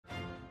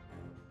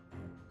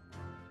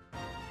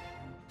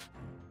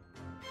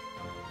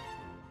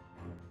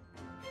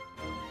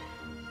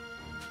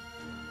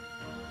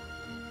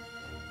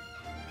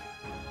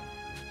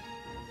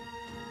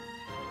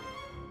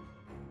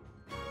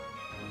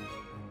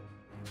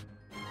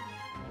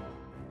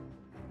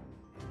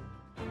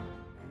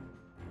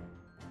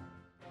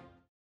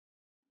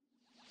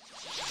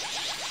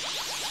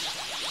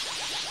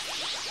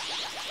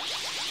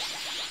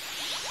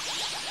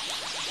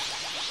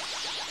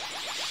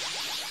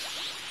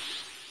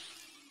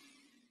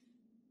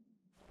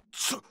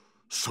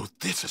So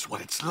this is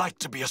what it's like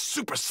to be a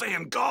Super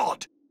Saiyan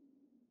God!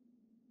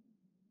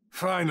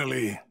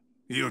 Finally,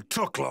 you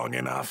took long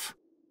enough.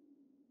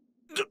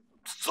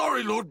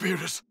 Sorry, Lord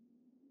Beerus.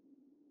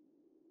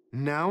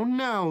 Now,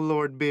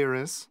 Lord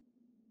Beerus.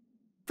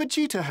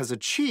 Vegeta has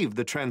achieved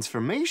the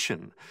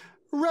transformation.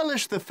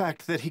 Relish the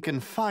fact that he can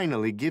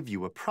finally give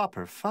you a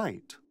proper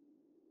fight.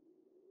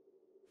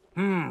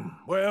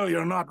 Well,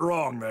 you're not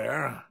wrong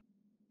there.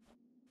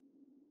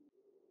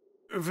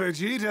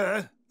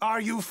 Vegeta, are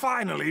you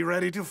finally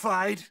ready to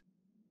fight?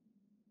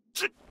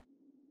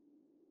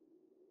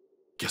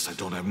 Guess I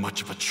don't have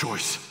much of a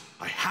choice.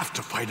 I have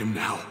to fight him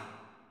now.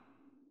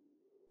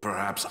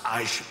 Perhaps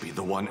I should be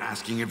the one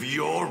asking if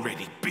you're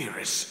ready,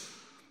 Beerus.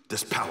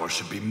 This power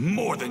should be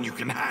more than you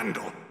can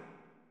handle.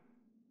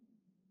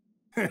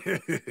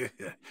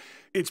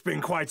 It's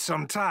been quite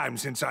some time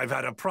since I've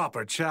had a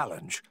proper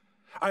challenge.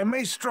 I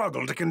may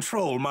struggle to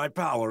control my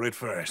power at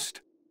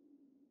first.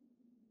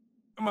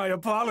 My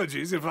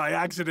apologies if I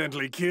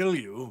accidentally kill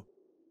you.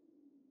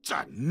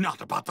 I'm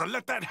not about to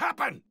let that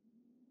happen!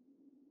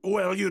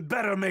 Well, you'd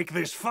better make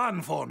this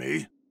fun for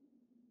me.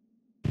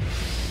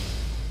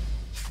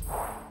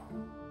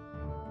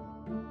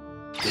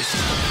 This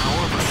is the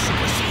power of a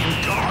Super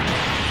Saiyan God!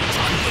 It's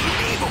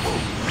unbelievable!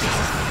 This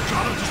is what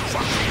God of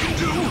Destruction can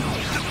do!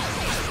 This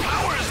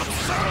power is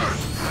absurd!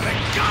 The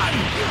gun!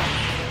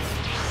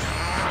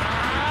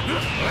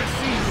 Let's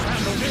see you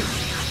handle this.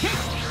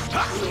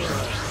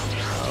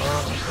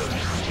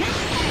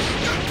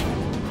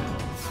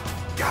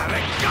 Got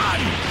a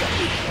gun!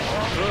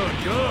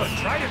 Good.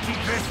 Try to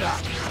keep this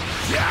up.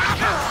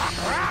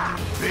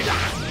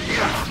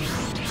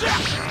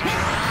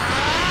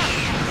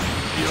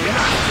 You're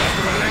not just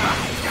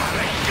got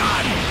a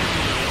gun!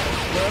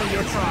 Well,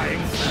 you're trying.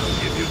 I'll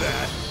give you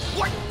that.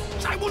 What?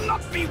 I will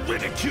not be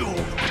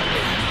ridiculed!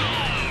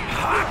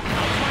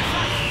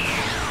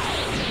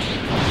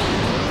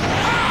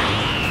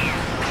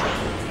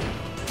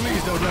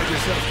 Please don't let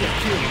yourself get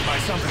killed by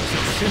something so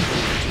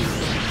simple.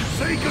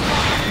 Say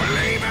goodbye!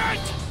 Believe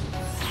it!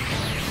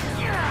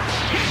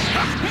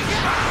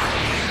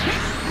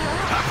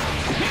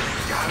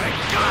 Got a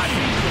gun!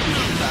 You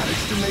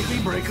managed to make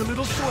me break a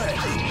little sweat.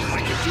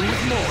 I could do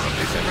with more of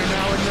this every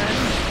now and then.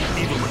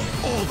 Even with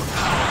all the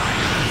power I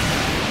have,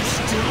 you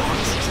still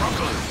aren't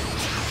struggling.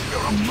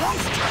 You're a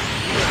monster!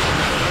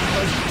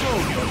 Unpleasant toll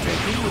you're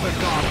taking with a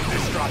god of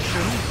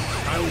destruction.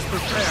 I was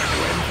prepared to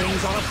end things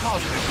on a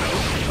positive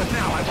note, but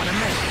now I want to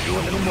mess with you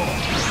a little more.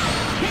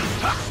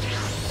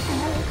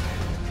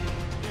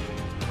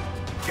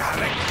 Got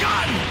a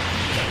gun!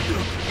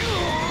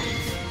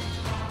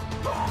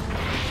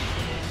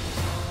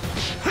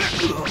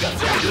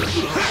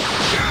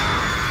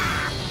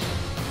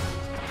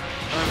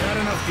 I've had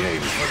enough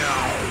games for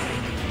now.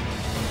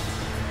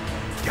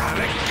 Got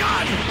a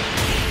gun!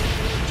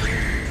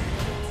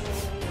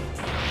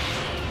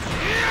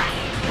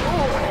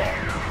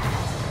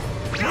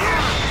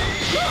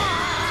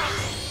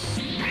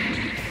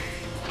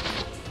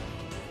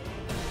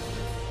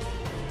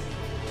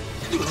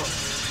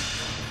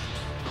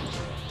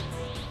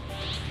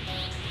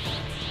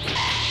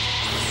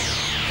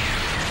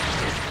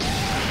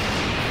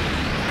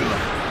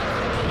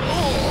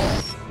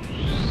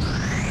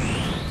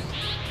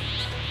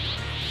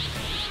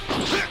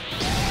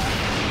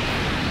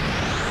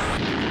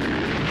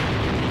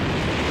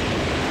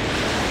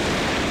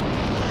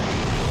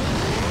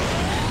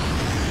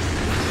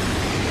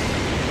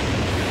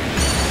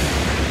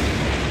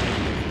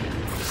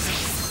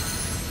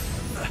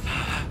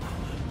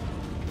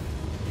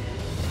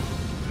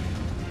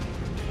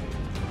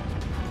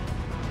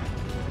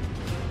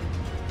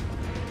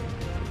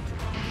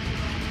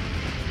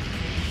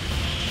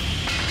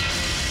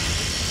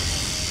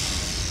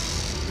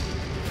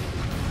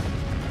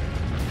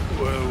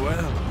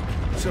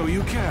 So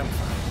you can.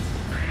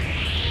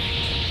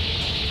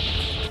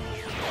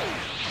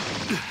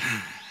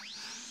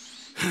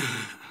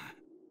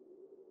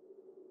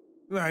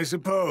 I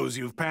suppose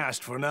you've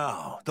passed for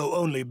now, though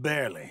only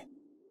barely.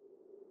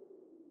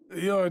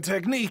 Your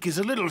technique is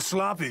a little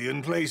sloppy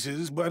in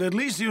places, but at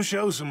least you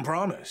show some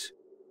promise.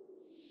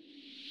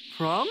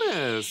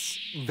 Promise?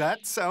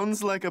 That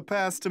sounds like a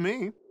pass to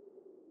me.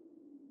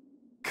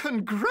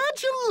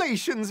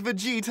 Congratulations,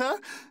 Vegeta!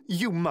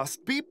 You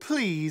must be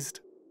pleased.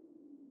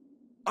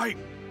 I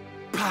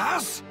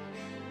pass?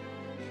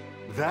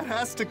 That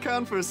has to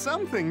count for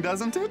something,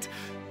 doesn't it?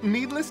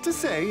 Needless to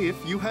say, if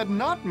you had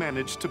not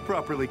managed to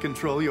properly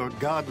control your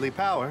godly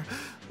power,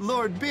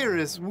 Lord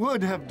Beerus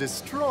would have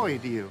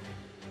destroyed you.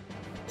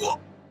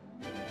 What?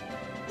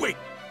 Wait,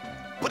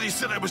 but he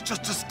said I was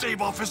just to stave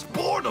off his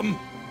boredom.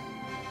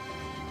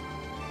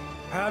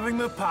 Having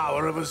the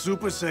power of a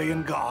Super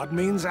Saiyan God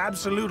means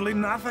absolutely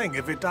nothing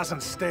if it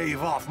doesn't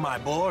stave off my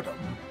boredom.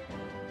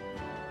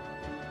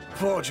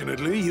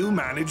 Fortunately, you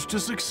managed to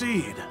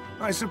succeed.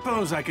 I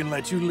suppose I can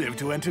let you live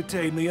to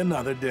entertain me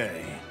another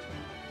day.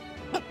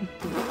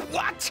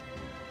 What?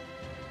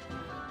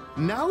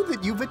 Now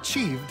that you've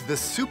achieved the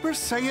Super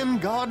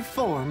Saiyan God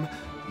form,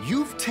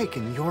 you've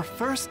taken your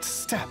first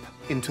step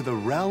into the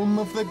realm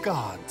of the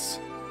gods.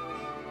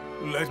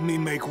 Let me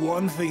make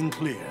one thing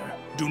clear.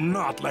 Do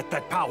not let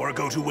that power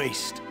go to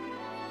waste.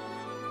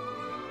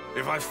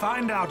 If I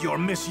find out you're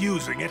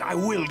misusing it, I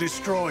will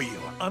destroy you.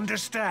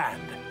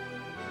 Understand?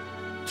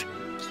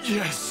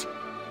 Yes.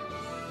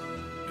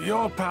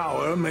 Your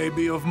power may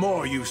be of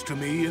more use to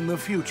me in the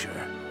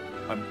future.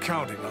 I'm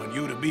counting on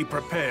you to be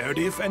prepared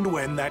if and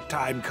when that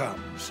time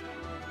comes.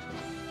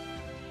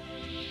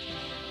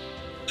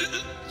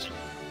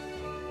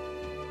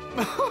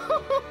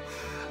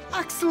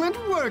 Excellent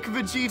work,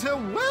 Vegeta.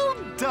 Well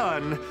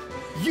done.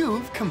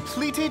 You've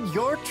completed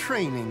your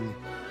training.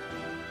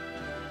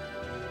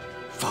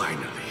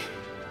 Finally.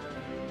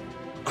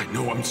 I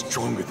know I'm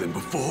stronger than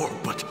before,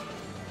 but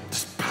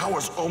this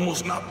power's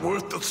almost not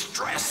worth the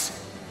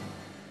stress.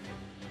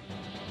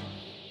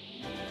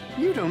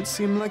 You don't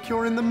seem like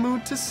you're in the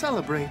mood to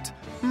celebrate.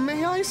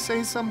 May I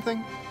say something?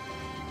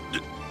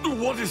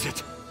 What is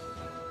it?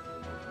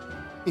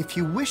 If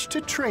you wish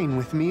to train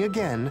with me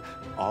again,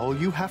 all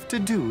you have to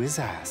do is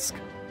ask.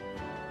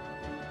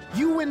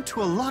 You went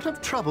to a lot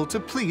of trouble to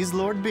please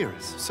Lord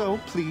Beerus, so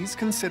please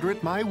consider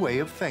it my way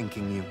of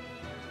thanking you.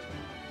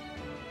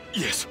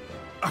 Yes,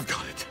 I've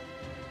got it.